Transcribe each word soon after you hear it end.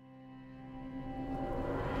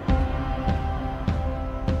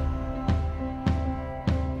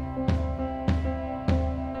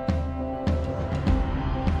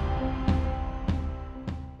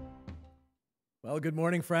Well, good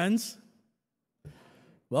morning, friends.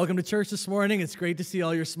 Welcome to church this morning. It's great to see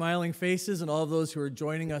all your smiling faces and all of those who are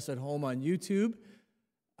joining us at home on YouTube.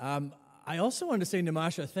 I also want to say,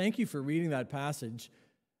 Namasha, thank you for reading that passage.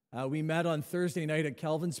 We met on Thursday night at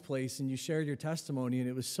Kelvin's place, and you shared your testimony, and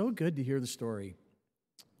it was so good to hear the story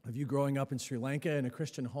of you growing up in Sri Lanka in a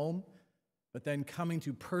Christian home, but then coming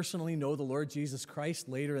to personally know the Lord Jesus Christ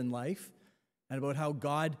later in life, and about how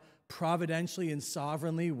God providentially and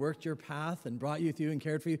sovereignly worked your path and brought you through and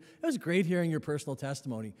cared for you. It was great hearing your personal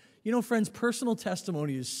testimony. You know, friends, personal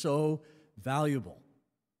testimony is so valuable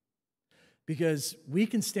because we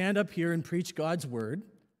can stand up here and preach God's word,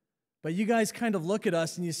 but you guys kind of look at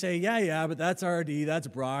us and you say, yeah, but that's RD, that's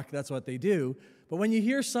Brock, that's what they do. But when you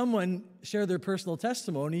hear someone share their personal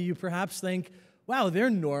testimony, you perhaps think, wow, they're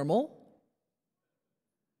normal.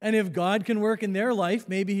 And if God can work in their life,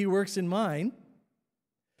 maybe he works in mine.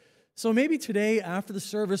 So maybe today, after the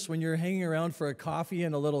service, when you're hanging around for a coffee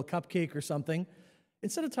and a little cupcake or something,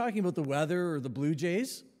 instead of talking about the weather or the Blue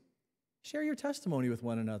Jays, share your testimony with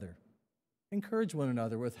one another. Encourage one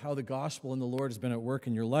another with how the gospel and the Lord has been at work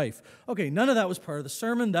in your life. Okay, none of that was part of the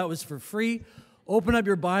sermon. That was for free. Open up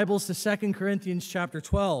your Bibles to 2 Corinthians chapter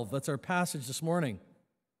 12. That's our passage this morning.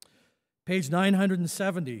 Page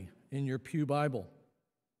 970 in your pew Bible.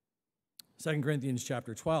 2 Corinthians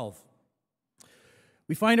chapter 12.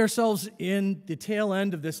 We find ourselves in the tail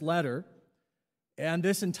end of this letter, and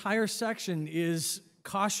this entire section is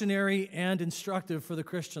cautionary and instructive for the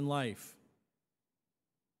Christian life.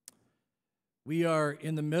 We are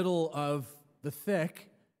in the middle of the thick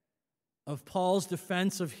of Paul's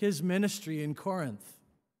defense of his ministry in Corinth.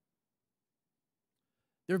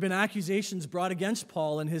 There have been accusations brought against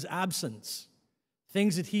Paul in his absence,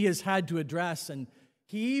 things that he has had to address, and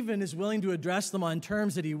he even is willing to address them on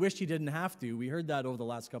terms that he wished he didn't have to. We heard that over the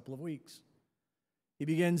last couple of weeks. He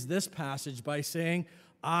begins this passage by saying,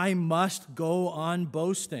 I must go on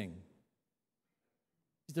boasting.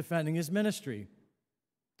 He's defending his ministry.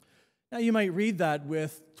 Now, you might read that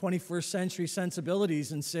with 21st century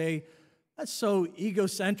sensibilities and say, that's so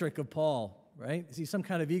egocentric of Paul, right? Is he some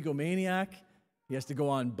kind of egomaniac? He has to go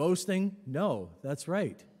on boasting? No, that's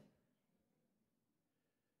right.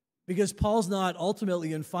 Because Paul's not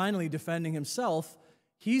ultimately and finally defending himself.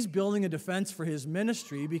 He's building a defense for his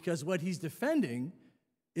ministry because what he's defending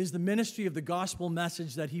is the ministry of the gospel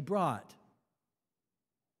message that he brought.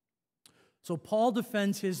 So Paul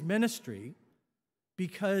defends his ministry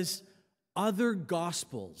because other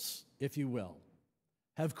gospels, if you will,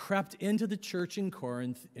 have crept into the church in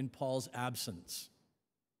Corinth in Paul's absence.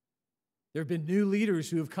 There have been new leaders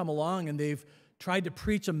who have come along and they've tried to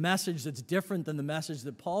preach a message that's different than the message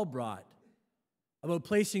that Paul brought, about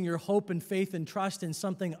placing your hope and faith and trust in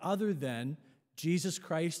something other than Jesus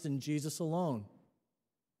Christ and Jesus alone.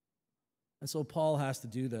 And so Paul has to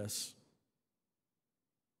do this.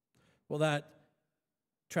 Well, that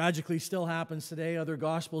tragically still happens today. Other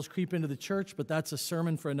gospels creep into the church, but that's a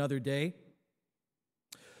sermon for another day.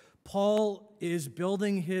 Paul is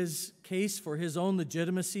building his case for his own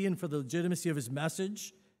legitimacy and for the legitimacy of his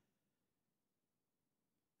message.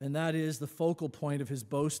 And that is the focal point of his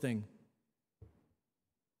boasting.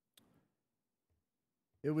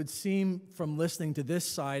 It would seem from listening to this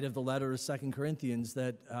side of the letter of 2 Corinthians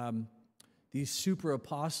that these super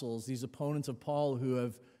apostles, these opponents of Paul who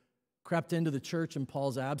have crept into the church in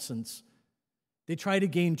Paul's absence, they try to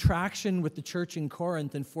gain traction with the church in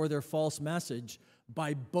Corinth and for their false message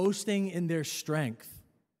by boasting in their strength,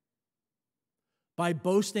 by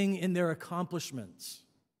boasting in their accomplishments,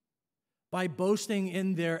 by boasting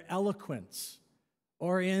in their eloquence,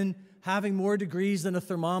 or in having more degrees than a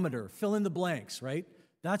thermometer. Fill in the blanks, right?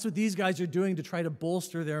 That's what these guys are doing to try to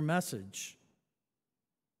bolster their message.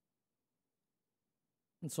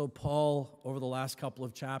 And so Paul, over the last couple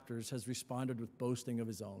of chapters, has responded with boasting of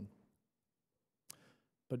his own.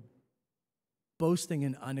 But boasting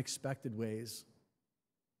in unexpected ways.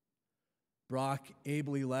 Brock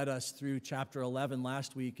ably led us through chapter 11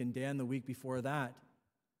 last week, and Dan the week before that.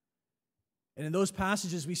 And in those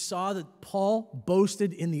passages, we saw that Paul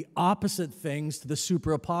boasted in the opposite things to the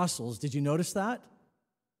super apostles. Did you notice that?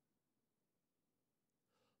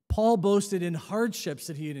 Paul boasted in hardships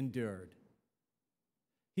that he had endured.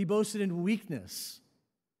 He boasted in weakness.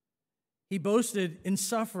 He boasted in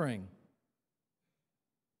suffering.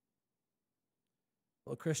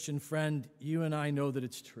 Well, Christian friend, you and I know that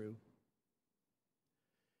it's true.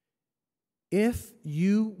 If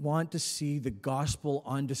you want to see the gospel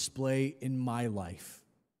on display in my life,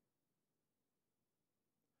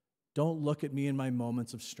 don't look at me in my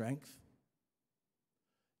moments of strength.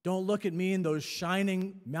 Don't look at me in those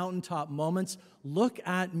shining mountaintop moments. Look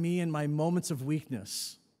at me in my moments of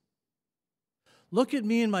weakness. Look at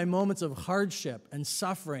me in my moments of hardship and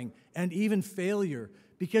suffering and even failure,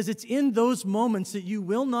 because it's in those moments that you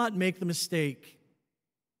will not make the mistake.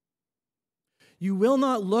 You will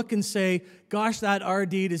not look and say, gosh, that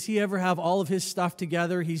RD, does he ever have all of his stuff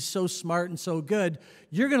together? He's so smart and so good.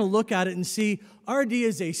 You're going to look at it and see, RD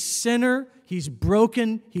is a sinner. He's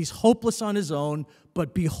broken. He's hopeless on his own.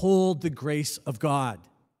 But behold the grace of God.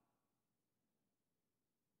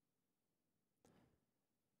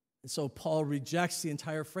 And so Paul rejects the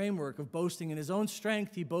entire framework of boasting in his own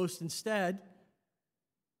strength. He boasts instead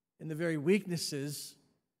in the very weaknesses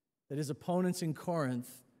that his opponents in Corinth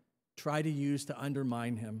try to use to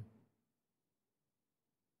undermine him.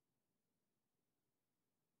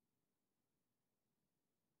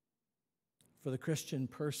 For the Christian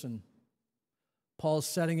person, Paul's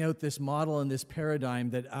setting out this model and this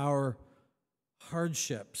paradigm that our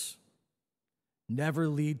hardships never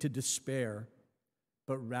lead to despair,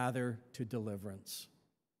 but rather to deliverance.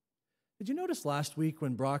 Did you notice last week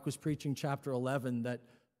when Brock was preaching chapter 11 that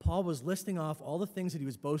Paul was listing off all the things that he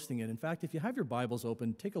was boasting in? In fact, if you have your Bibles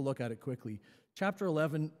open, take a look at it quickly. Chapter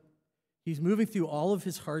 11, he's moving through all of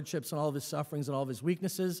his hardships and all of his sufferings and all of his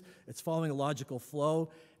weaknesses. It's following a logical flow.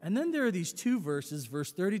 And then there are these two verses,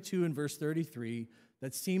 verse 32 and verse 33,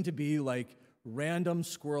 that seem to be like random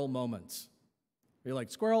squirrel moments. You're like,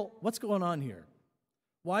 squirrel, what's going on here?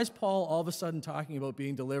 Why is Paul all of a sudden talking about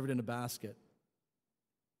being delivered in a basket?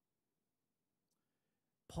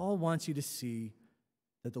 Paul wants you to see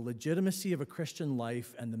that the legitimacy of a Christian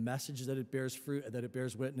life and the message that it bears fruit, that it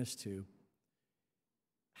bears witness to,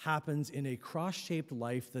 happens in a cross-shaped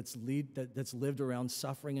life that's lived around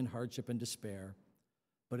suffering and hardship and despair.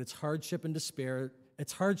 But it's hardship and despair,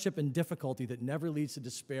 it's hardship and difficulty that never leads to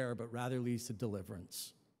despair, but rather leads to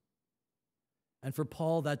deliverance. And for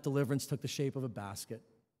Paul, that deliverance took the shape of a basket.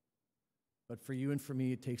 But for you and for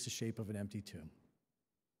me, it takes the shape of an empty tomb.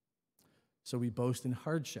 So we boast in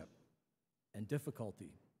hardship and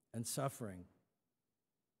difficulty and suffering.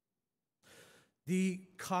 The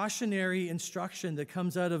cautionary instruction that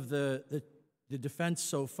comes out of the defense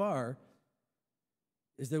so far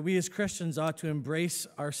is that we as Christians ought to embrace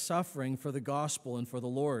our suffering for the gospel and for the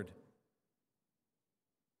Lord.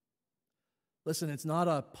 Listen, it's not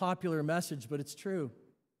a popular message, but it's true.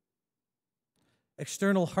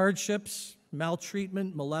 External hardships,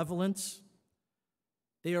 maltreatment, malevolence,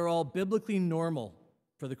 they are all biblically normal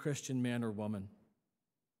for the Christian man or woman.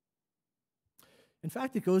 In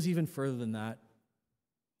fact, it goes even further than that.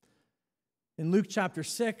 In Luke chapter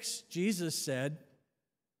 6, Jesus said,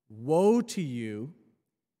 "Woe to you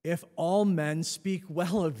if all men speak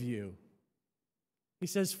well of you." He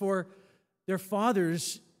says, "For their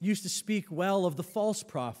fathers used to speak well of the false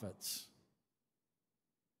prophets."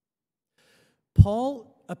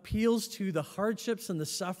 Paul appeals to the hardships and the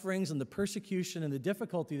sufferings and the persecution and the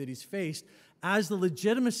difficulty that he's faced as the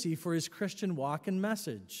legitimacy for his Christian walk and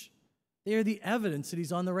message. They are the evidence that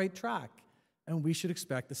he's on the right track, and we should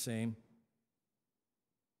expect the same.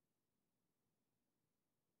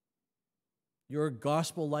 Your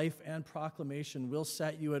gospel life and proclamation will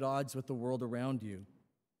set you at odds with the world around you.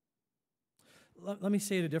 Let me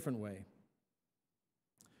say it a different way.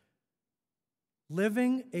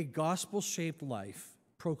 Living a gospel-shaped life,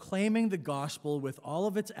 proclaiming the gospel with all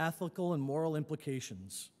of its ethical and moral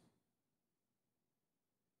implications,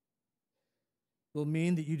 will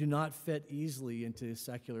mean that you do not fit easily into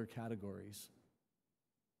secular categories.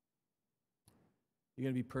 You're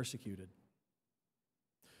going to be persecuted.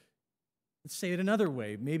 Let's say it another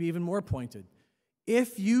way, maybe even more pointed.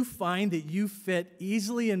 If you find that you fit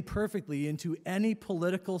easily and perfectly into any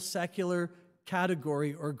political, secular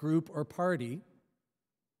category or group or party,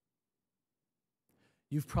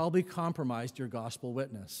 you've probably compromised your gospel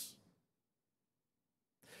witness.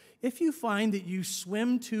 If you find that you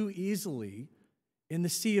swim too easily in the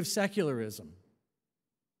sea of secularism,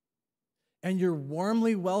 and you're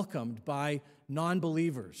warmly welcomed by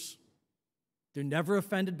non-believers, they're never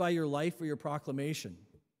offended by your life or your proclamation,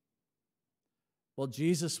 well,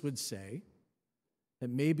 Jesus would say that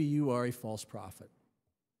maybe you are a false prophet.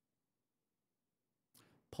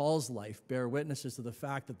 Paul's life bear witnesses to the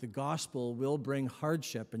fact that the gospel will bring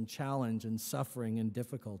hardship and challenge and suffering and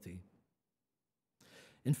difficulty.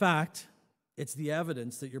 In fact, it's the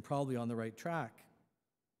evidence that you're probably on the right track.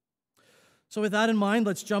 So with that in mind,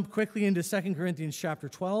 let's jump quickly into 2 Corinthians chapter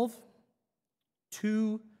 12.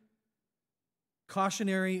 Two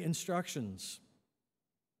cautionary instructions.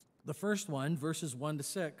 The first one, verses 1 to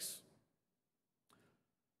 6.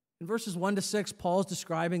 In verses 1 to 6, Paul's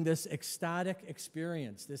describing this ecstatic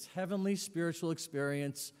experience, this heavenly spiritual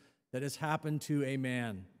experience that has happened to a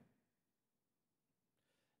man.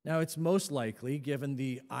 Now, it's most likely, given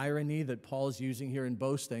the irony that Paul's using here in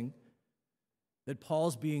boasting, that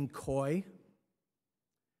Paul's being coy,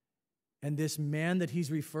 and this man that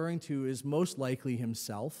he's referring to is most likely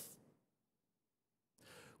himself.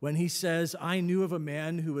 When he says, I knew of a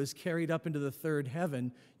man who was carried up into the third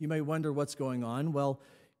heaven, you may wonder what's going on. Well,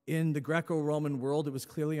 in the Greco-Roman world, it was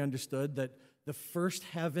clearly understood that the first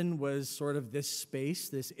heaven was sort of this space,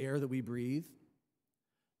 this air that we breathe.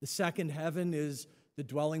 The second heaven is the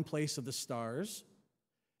dwelling place of the stars.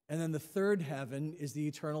 And then the third heaven is the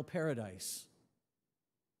eternal paradise.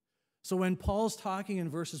 So when Paul's talking in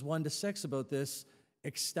verses 1 to 6 about this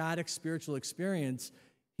ecstatic spiritual experience,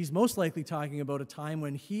 he's most likely talking about a time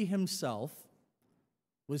when he himself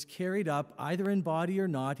was carried up, either in body or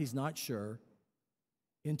not, he's not sure,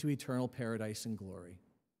 into eternal paradise and glory.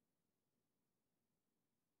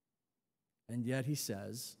 And yet he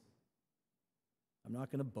says, I'm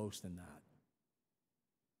not going to boast in that.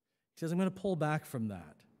 He says, I'm going to pull back from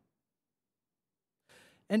that.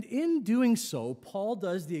 And in doing so, Paul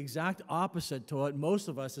does the exact opposite to what most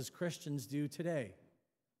of us as Christians do today.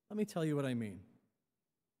 Let me tell you what I mean.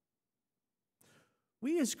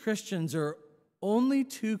 We as Christians are only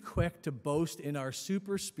too quick to boast in our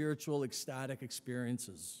super spiritual, ecstatic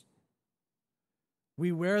experiences.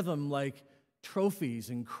 We wear them like trophies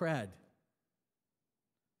and cred.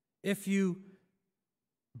 If you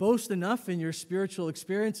boast enough in your spiritual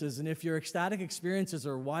experiences, and if your ecstatic experiences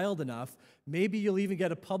are wild enough, maybe you'll even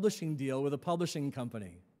get a publishing deal with a publishing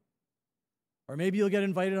company. Or maybe you'll get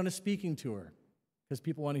invited on a speaking tour, because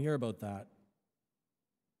people want to hear about that.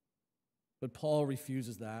 But Paul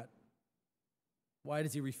refuses that. Why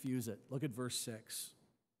does he refuse it? Look at verse 6.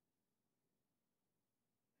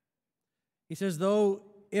 He says, though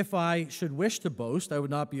if I should wish to boast, I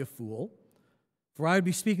would not be a fool, for I would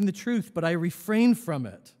be speaking the truth, but I refrain from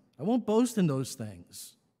it. I won't boast in those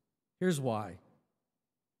things. Here's why.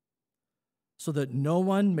 So that no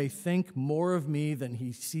one may think more of me than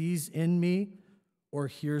he sees in me or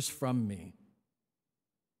hears from me.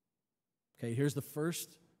 Okay, here's the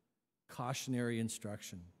first cautionary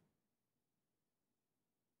instruction.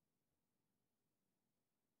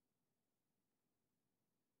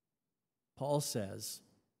 Paul says,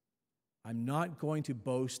 I'm not going to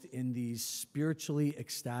boast in these spiritually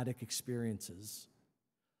ecstatic experiences.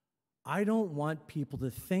 I don't want people to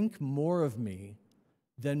think more of me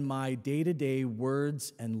than my day-to-day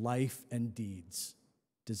words and life and deeds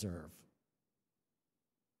deserve.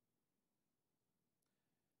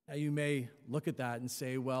 Now, you may look at that and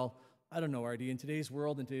say, well, I don't know, Artie, in today's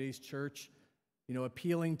world, in today's church,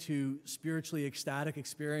 appealing to spiritually ecstatic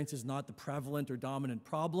experience is not the prevalent or dominant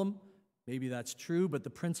problem. Maybe that's true, but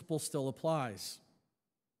the principle still applies.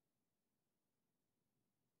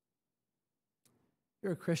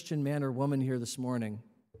 You're a Christian man or woman here this morning.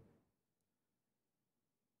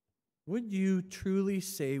 Would you truly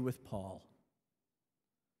say with Paul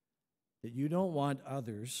that you don't want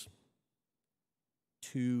others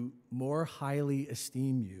to more highly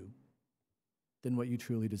esteem you than what you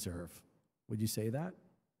truly deserve? Would you say that?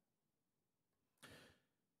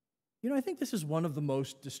 I think this is one of the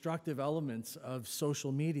most destructive elements of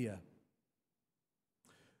social media.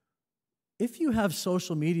 If you have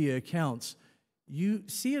social media accounts, you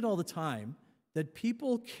see it all the time that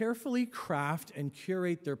people carefully craft and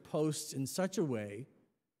curate their posts in such a way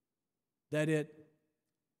that it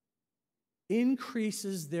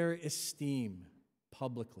increases their esteem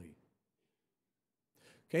publicly.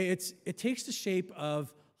 Okay, it takes the shape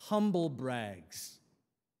of humble brags.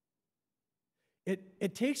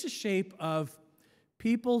 It takes the shape of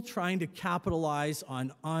people trying to capitalize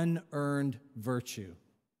on unearned virtue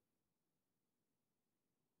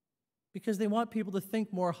because they want people to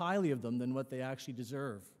think more highly of them than what they actually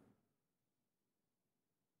deserve.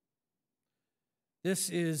 This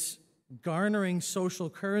is garnering social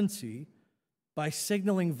currency by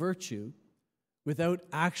signaling virtue without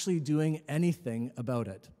actually doing anything about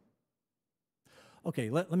it. Okay,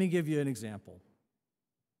 let me give you an example.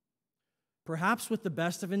 Perhaps with the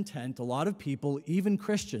best of intent, a lot of people, even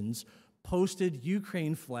Christians, posted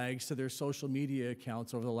Ukraine flags to their social media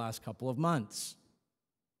accounts over the last couple of months.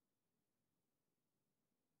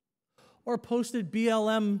 Or posted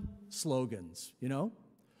BLM slogans,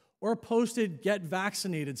 or posted get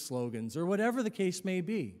vaccinated slogans, or whatever the case may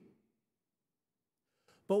be.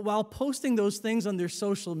 But while posting those things on their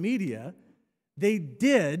social media, they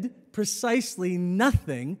did precisely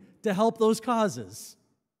nothing to help those causes.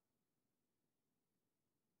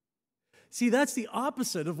 See, that's the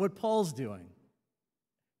opposite of what Paul's doing.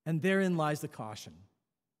 And therein lies the caution.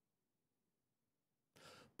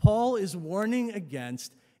 Paul is warning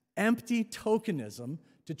against empty tokenism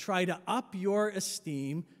to try to up your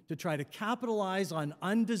esteem, to try to capitalize on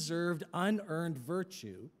undeserved, unearned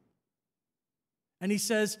virtue. And he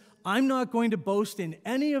says, I'm not going to boast in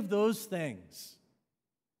any of those things.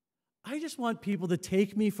 I just want people to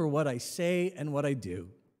take me for what I say and what I do.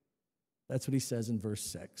 That's what he says in verse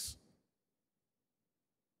 6.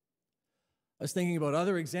 I was thinking about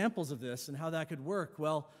other examples of this and how that could work.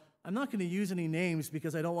 Well, I'm not going to use any names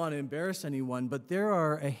because I don't want to embarrass anyone, but there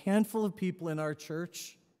are a handful of people in our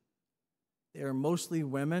church. They are mostly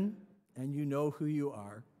women, and you know who you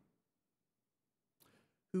are,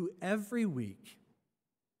 who every week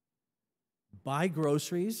buy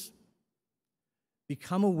groceries,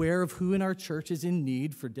 become aware of who in our church is in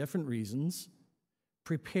need for different reasons,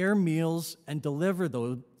 prepare meals, and deliver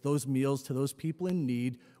those meals to those people in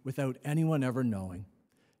need without anyone ever knowing.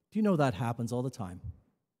 Do you know that happens all the time?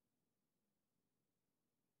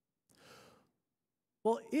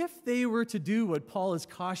 Well, if they were to do what Paul is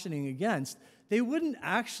cautioning against, they wouldn't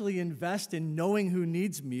actually invest in knowing who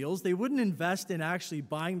needs meals. They wouldn't invest in actually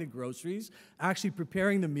buying the groceries, actually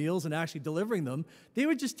preparing the meals, and actually delivering them. They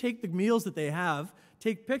would just take the meals that they have,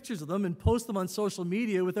 take pictures of them, and post them on social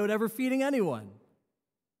media without ever feeding anyone.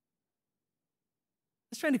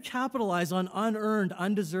 It's trying to capitalize on unearned,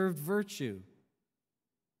 undeserved virtue.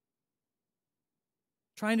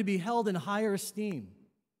 Trying to be held in higher esteem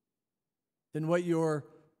than what your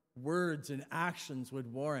words and actions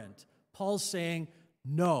would warrant. Paul's saying,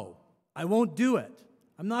 no, I won't do it.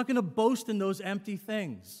 I'm not going to boast in those empty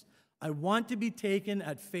things. I want to be taken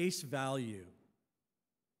at face value.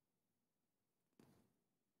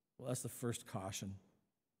 Well, that's the first caution.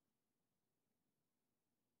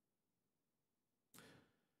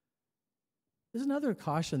 There's another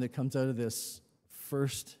caution that comes out of this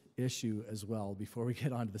first issue as well before we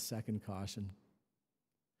get on to the second caution.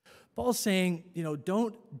 Paul's saying,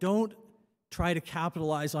 don't try to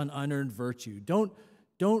capitalize on unearned virtue.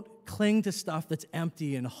 Don't cling to stuff that's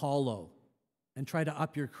empty and hollow and try to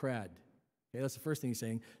up your cred. Okay, that's the first thing he's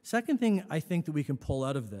saying. Second thing I think that we can pull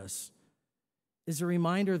out of this is a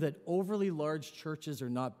reminder that overly large churches are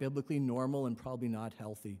not biblically normal and probably not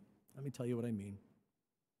healthy. Let me tell you what I mean.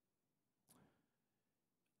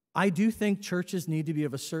 I do think churches need to be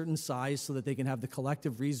of a certain size so that they can have the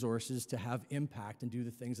collective resources to have impact and do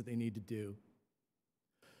the things that they need to do.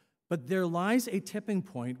 But there lies a tipping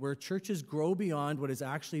point where churches grow beyond what is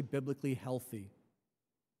actually biblically healthy.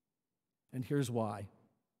 And here's why.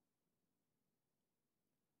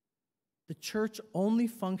 The church only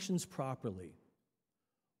functions properly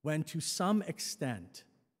when, to some extent,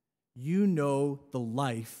 you know the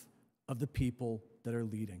life of the people that are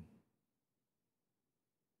leading.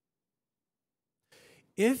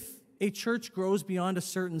 If a church grows beyond a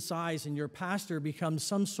certain size and your pastor becomes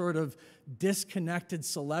some sort of disconnected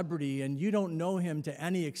celebrity and you don't know him to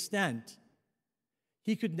any extent,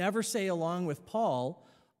 he could never say, along with Paul,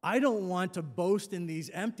 I don't want to boast in these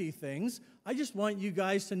empty things. I just want you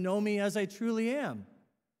guys to know me as I truly am.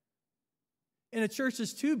 In a church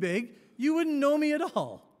that's too big, you wouldn't know me at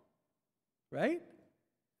all, right?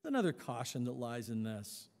 Another caution that lies in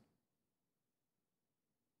this.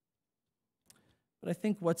 But I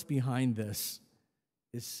think what's behind this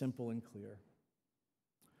is simple and clear.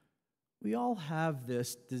 We all have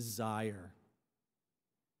this desire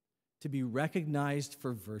to be recognized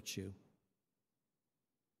for virtue.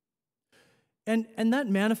 And that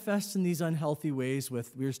manifests in these unhealthy ways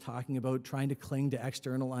with, we were talking about trying to cling to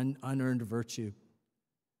external unearned virtue.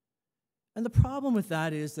 And the problem with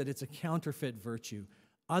that is that it's a counterfeit virtue.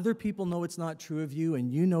 Other people know it's not true of you,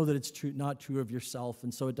 and you know that it's not true of yourself,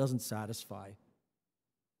 and so it doesn't satisfy.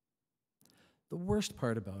 The worst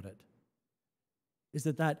part about it is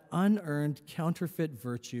that unearned counterfeit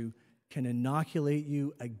virtue can inoculate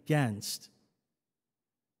you against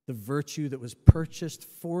the virtue that was purchased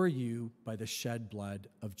for you by the shed blood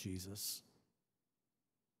of Jesus.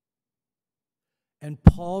 And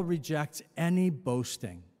Paul rejects any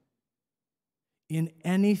boasting in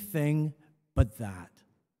anything but that.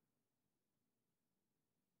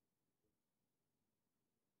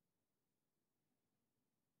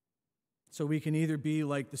 So we can either be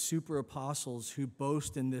like the super apostles who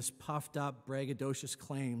boast in this puffed up, braggadocious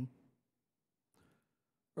claim,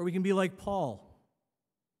 or we can be like Paul,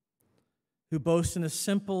 who boasts in a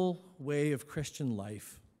simple way of Christian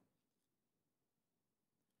life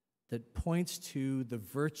that points to the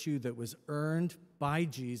virtue that was earned by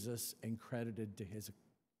Jesus and credited to his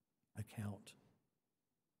account.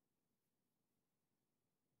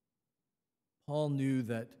 Paul knew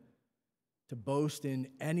that to boast in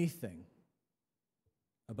anything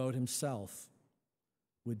about himself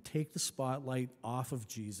would take the spotlight off of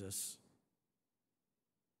Jesus.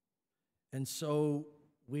 And so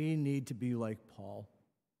we need to be like Paul.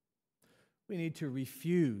 We need to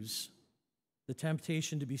refuse the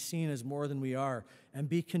temptation to be seen as more than we are and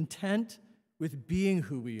be content with being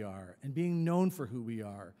who we are and being known for who we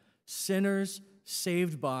are, sinners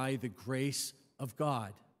saved by the grace of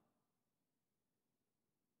God.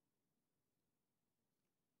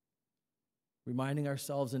 Reminding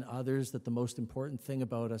ourselves and others that the most important thing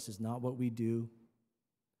about us is not what we do,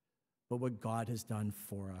 but what God has done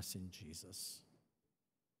for us in Jesus.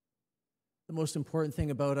 The most important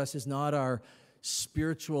thing about us is not our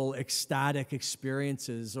spiritual, ecstatic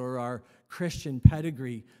experiences or our Christian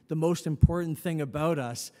pedigree. The most important thing about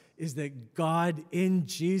us is that God in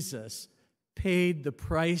Jesus paid the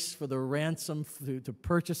price for the ransom to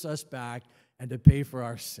purchase us back and to pay for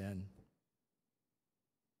our sin.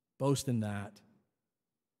 Boast in that.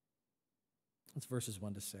 That's verses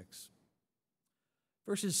 1 to 6.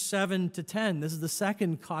 Verses 7 to 10, this is the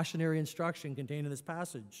second cautionary instruction contained in this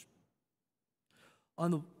passage.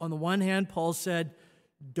 On the one hand, Paul said,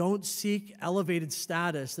 don't seek elevated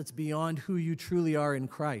status that's beyond who you truly are in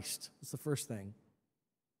Christ. That's the first thing.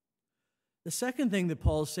 The second thing that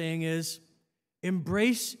Paul is saying is,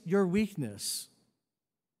 embrace your weakness.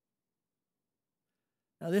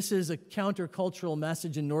 Now, this is a countercultural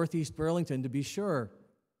message in Northeast Burlington, to be sure.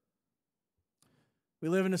 We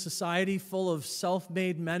live in a society full of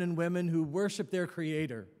self-made men and women who worship their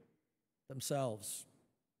Creator themselves.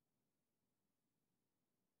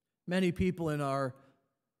 Many people in our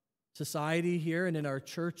society here and in our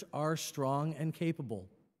church are strong and capable.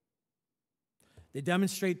 They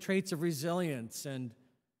demonstrate traits of resilience and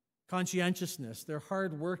conscientiousness. They're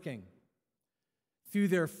hardworking. Through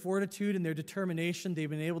their fortitude and their determination, they've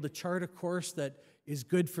been able to chart a course that is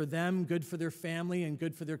good for them, good for their family, and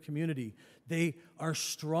good for their community. They are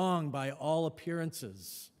strong by all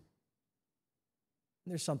appearances.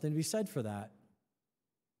 And there's something to be said for that.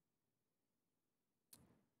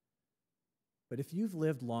 But if you've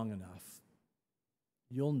lived long enough,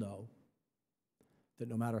 you'll know that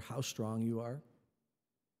no matter how strong you are,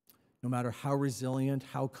 no matter how resilient,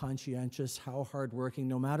 how conscientious, how hardworking,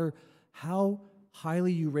 no matter how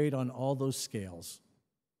highly you rate on all those scales,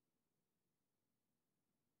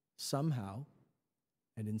 somehow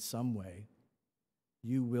and in some way,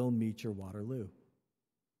 you will meet your Waterloo.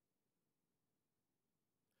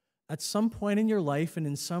 At some point in your life and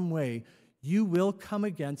in some way, you will come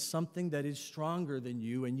against something that is stronger than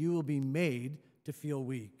you, and you will be made to feel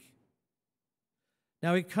weak.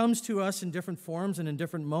 Now, it comes to us in different forms and in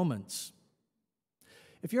different moments.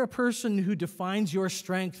 If you're a person who defines your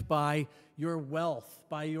strength by your wealth,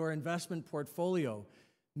 by your investment portfolio,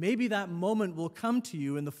 maybe that moment will come to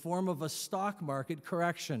you in the form of a stock market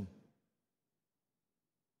correction.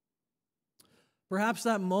 Perhaps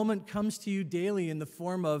that moment comes to you daily in the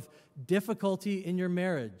form of difficulty in your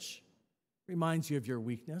marriage. Reminds you of your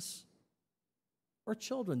weakness, or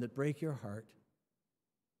children that break your heart.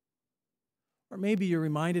 Or maybe you're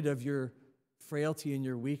reminded of your frailty and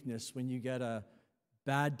your weakness when you get a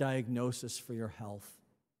bad diagnosis for your health.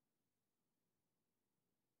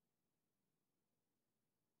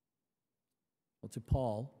 Well, to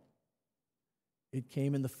Paul, it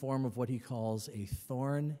came in the form of what he calls a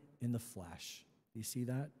thorn in the flesh. Do you see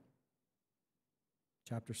that?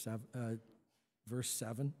 Verse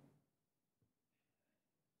 7.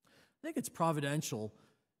 I think it's providential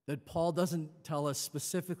that Paul doesn't tell us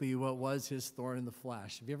specifically what was his thorn in the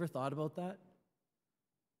flesh. Have you ever thought about that?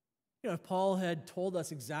 You know, if Paul had told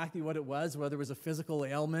us exactly what it was, whether it was a physical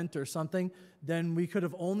ailment or something, then we could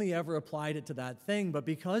have only ever applied it to that thing. But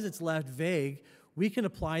because it's left vague, we can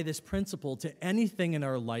apply this principle to anything in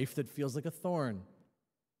our life that feels like a thorn.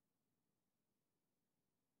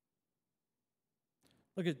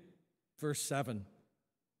 Look at verse 7.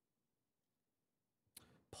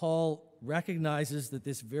 Paul recognizes that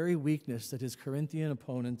this very weakness that his Corinthian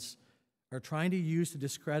opponents are trying to use to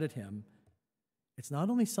discredit him, it's not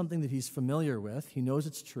only something that he's familiar with, he knows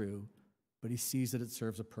it's true, but he sees that it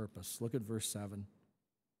serves a purpose. Look at verse 7.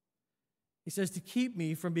 He says, to keep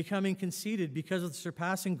me from becoming conceited because of the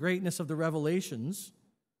surpassing greatness of the revelations,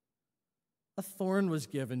 a thorn was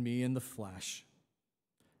given me in the flesh,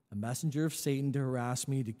 a messenger of Satan to harass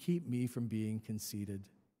me, to keep me from being conceited.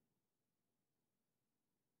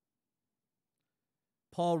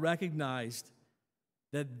 Paul recognized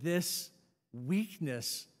that this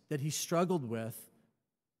weakness that he struggled with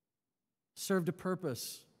served a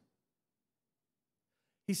purpose.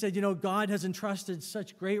 He said, God has entrusted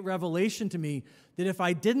such great revelation to me that if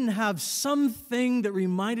I didn't have something that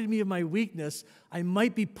reminded me of my weakness, I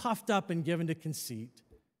might be puffed up and given to conceit.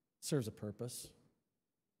 It serves a purpose.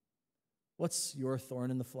 What's your thorn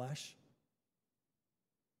in the flesh?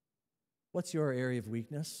 What's your area of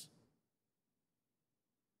weakness?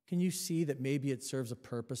 Can you see that maybe it serves a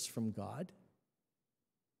purpose from God?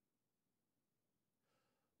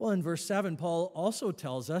 Well, in verse 7, Paul also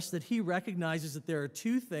tells us that he recognizes that there are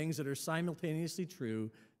two things that are simultaneously true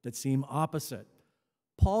that seem opposite.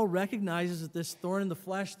 Paul recognizes that this thorn in the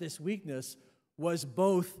flesh, this weakness, was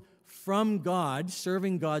both from God,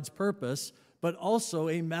 serving God's purpose, but also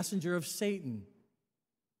a messenger of Satan.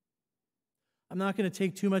 I'm not going to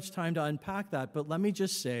take too much time to unpack that, but let me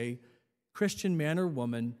just say, Christian man or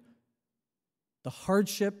woman, the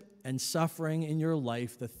hardship and suffering in your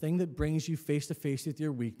life, the thing that brings you face to face with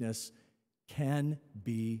your weakness, can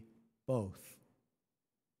be both.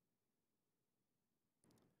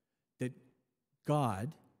 That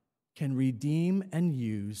God can redeem and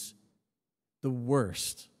use the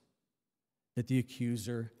worst that the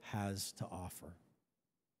accuser has to offer.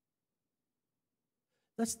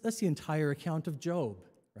 That's the entire account of Job,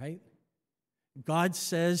 right? God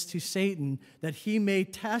says to Satan that he may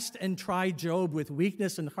test and try Job with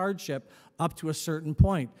weakness and hardship up to a certain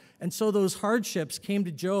point. And so those hardships came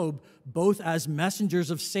to Job both as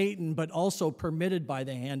messengers of Satan, but also permitted by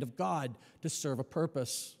the hand of God to serve a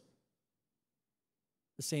purpose.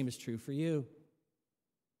 The same is true for you.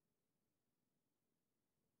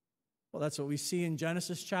 Well, that's what we see in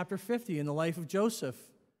Genesis chapter 50 in the life of Joseph.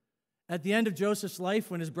 At the end of Joseph's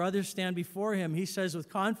life, when his brothers stand before him, he says with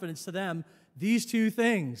confidence to them, these two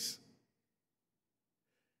things: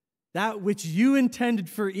 that which you intended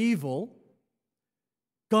for evil,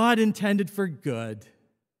 God intended for good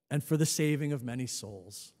and for the saving of many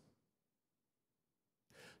souls.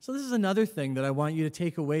 So this is another thing that I want you to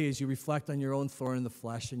take away as you reflect on your own thorn in the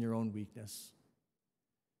flesh and your own weakness.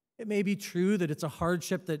 It may be true that it's a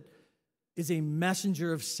hardship that is a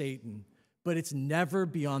messenger of Satan, but it's never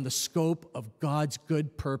beyond the scope of God's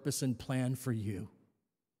good purpose and plan for you.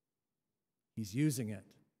 He's using it.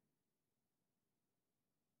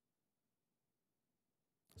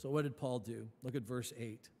 So what did Paul do? Look at verse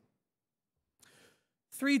 8.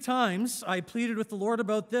 3 times I pleaded with the Lord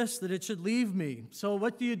about this, that it should leave me. So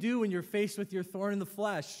what do you do when you're faced with your thorn in the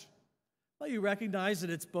flesh? Well, you recognize that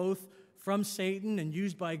it's both from Satan and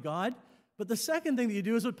used by God. But the second thing that you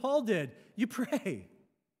do is what Paul did. You pray.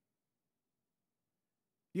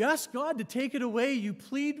 You ask God to take it away. You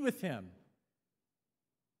plead with him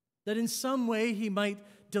that in some way he might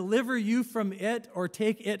deliver you from it or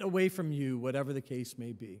take it away from you, whatever the case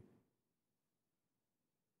may be.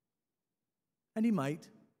 And he might.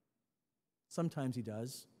 Sometimes he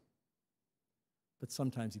does. But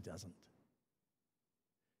sometimes he doesn't.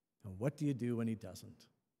 And what do you do when he doesn't?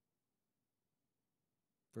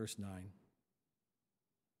 Verse 9.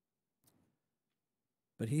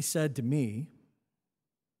 But he said to me,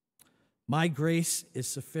 my grace is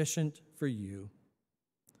sufficient for you,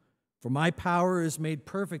 for my power is made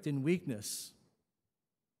perfect in weakness.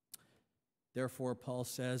 Therefore, Paul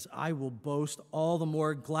says, I will boast all the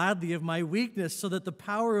more gladly of my weakness, so that the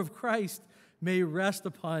power of Christ may rest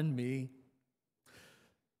upon me.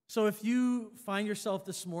 So if you find yourself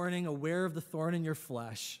this morning aware of the thorn in your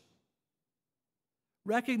flesh,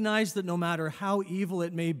 recognize that no matter how evil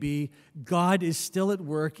it may be, God is still at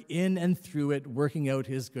work in and through it, working out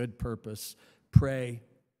his good purpose. Pray.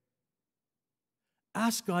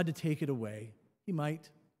 Ask God to take it away. He might.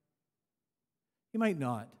 He might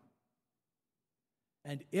not.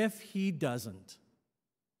 And if he doesn't,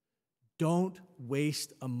 don't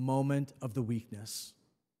waste a moment of the weakness.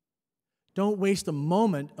 Don't waste a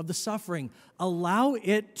moment of the suffering. Allow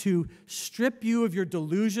it to strip you of your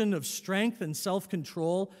delusion of strength and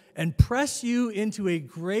self-control and press you into a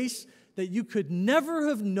grace that you could never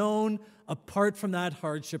have known apart from that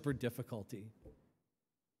hardship or difficulty.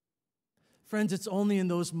 Friends, it's only in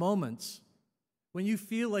those moments when you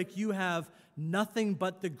feel like you have nothing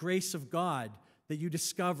but the grace of God that you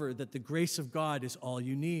discover that the grace of God is all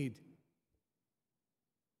you need.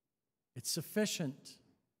 It's sufficient.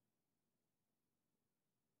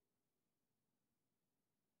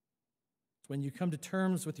 It's when you come to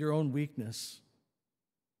terms with your own weakness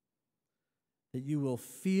that you will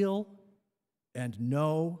feel and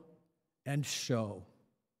know and show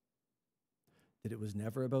that it was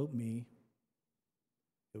never about me.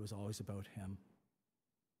 It was always about him.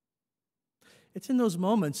 It's in those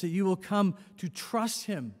moments that you will come to trust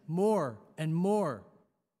him more and more.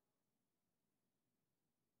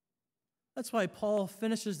 That's why Paul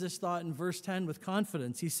finishes this thought in verse 10 with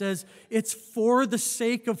confidence. He says, it's for the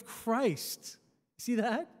sake of Christ. See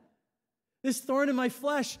that? This thorn in my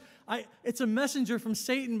flesh, it's a messenger from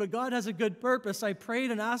Satan, but God has a good purpose. I prayed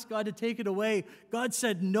and asked God to take it away. God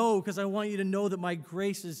said no, because I want you to know that my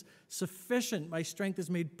grace is sufficient. My strength is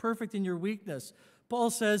made perfect in your weakness. Paul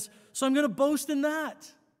says, so I'm going to boast in that.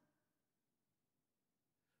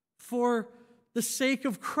 For the sake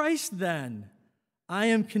of Christ, then, I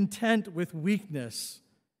am content with weakness,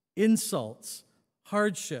 insults,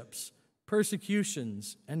 hardships,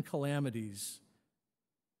 persecutions, and calamities.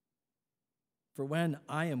 For when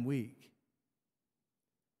I am weak,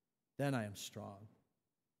 then I am strong.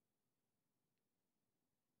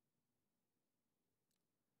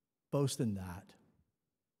 Boast in that.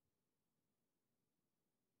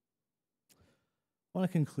 I want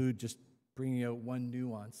to conclude just bringing out one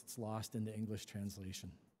nuance that's lost in the English translation.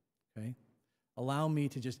 Okay? Allow me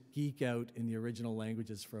to just geek out in the original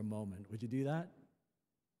languages for a moment. Would you do that?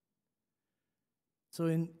 So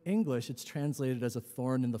in English, it's translated as a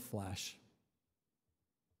thorn in the flesh.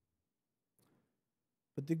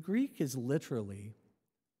 But the Greek is literally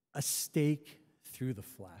a stake through the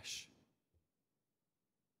flesh.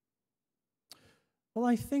 Well,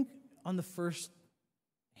 I think on the first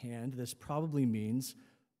hand, this probably means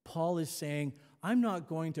Paul is saying, I'm not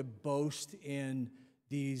going to boast in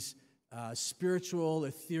these spiritual,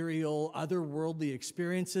 ethereal, otherworldly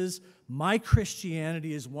experiences. My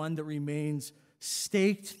Christianity is one that remains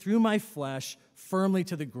staked through my flesh firmly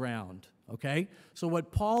to the ground. Okay? So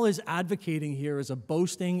what Paul is advocating here is a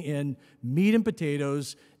boasting in meat and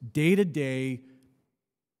potatoes, day-to-day,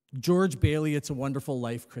 George Bailey, It's a Wonderful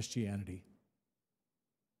Life Christianity.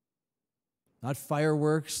 Not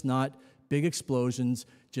fireworks, not big explosions,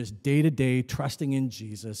 just day-to-day, trusting in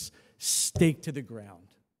Jesus, staked to the ground.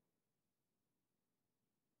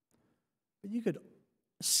 But you could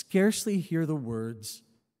scarcely hear the words,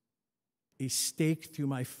 a stake through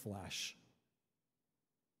my flesh,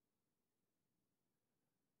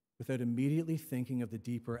 without immediately thinking of the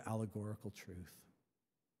deeper allegorical truth.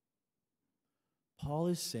 Paul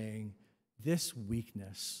is saying this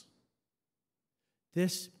weakness,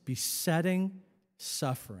 this besetting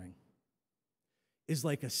suffering, is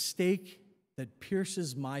like a stake that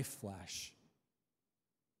pierces my flesh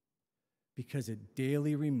because it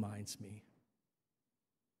daily reminds me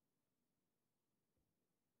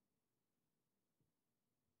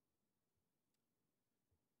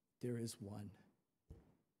there is one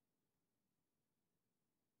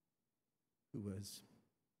who was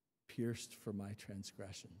pierced for my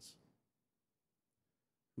transgressions,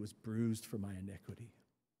 who was bruised for my iniquity.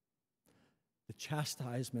 The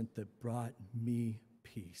chastisement that brought me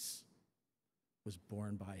peace was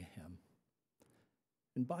borne by him.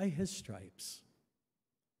 And by his stripes,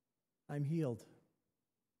 I'm healed.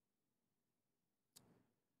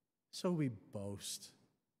 So we boast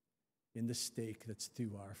in the stake that's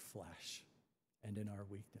through our flesh and in our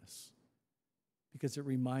weakness, because it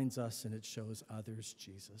reminds us and it shows others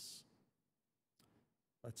Jesus.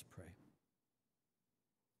 Let's pray.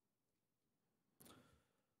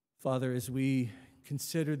 Father, as we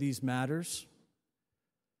consider these matters,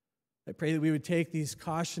 I pray that we would take these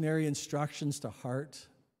cautionary instructions to heart.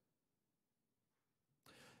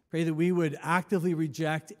 Pray that we would actively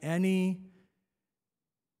reject any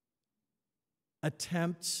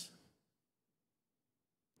attempts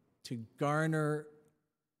to garner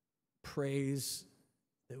praise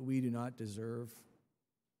that we do not deserve.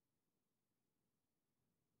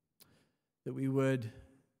 That we would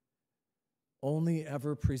only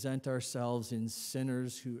ever present ourselves as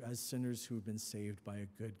sinners who have been saved by a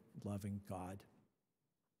good, loving God.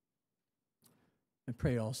 I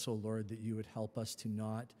pray also, Lord, that you would help us to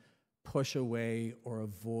not push away or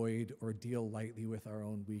avoid or deal lightly with our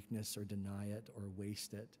own weakness or deny it or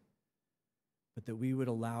waste it, but that we would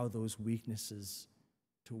allow those weaknesses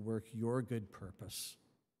to work your good purpose,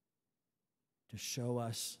 to show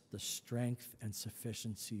us the strength and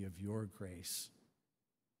sufficiency of your grace,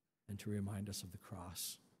 and to remind us of the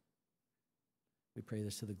cross. We pray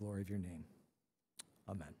this to the glory of your name.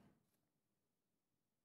 Amen.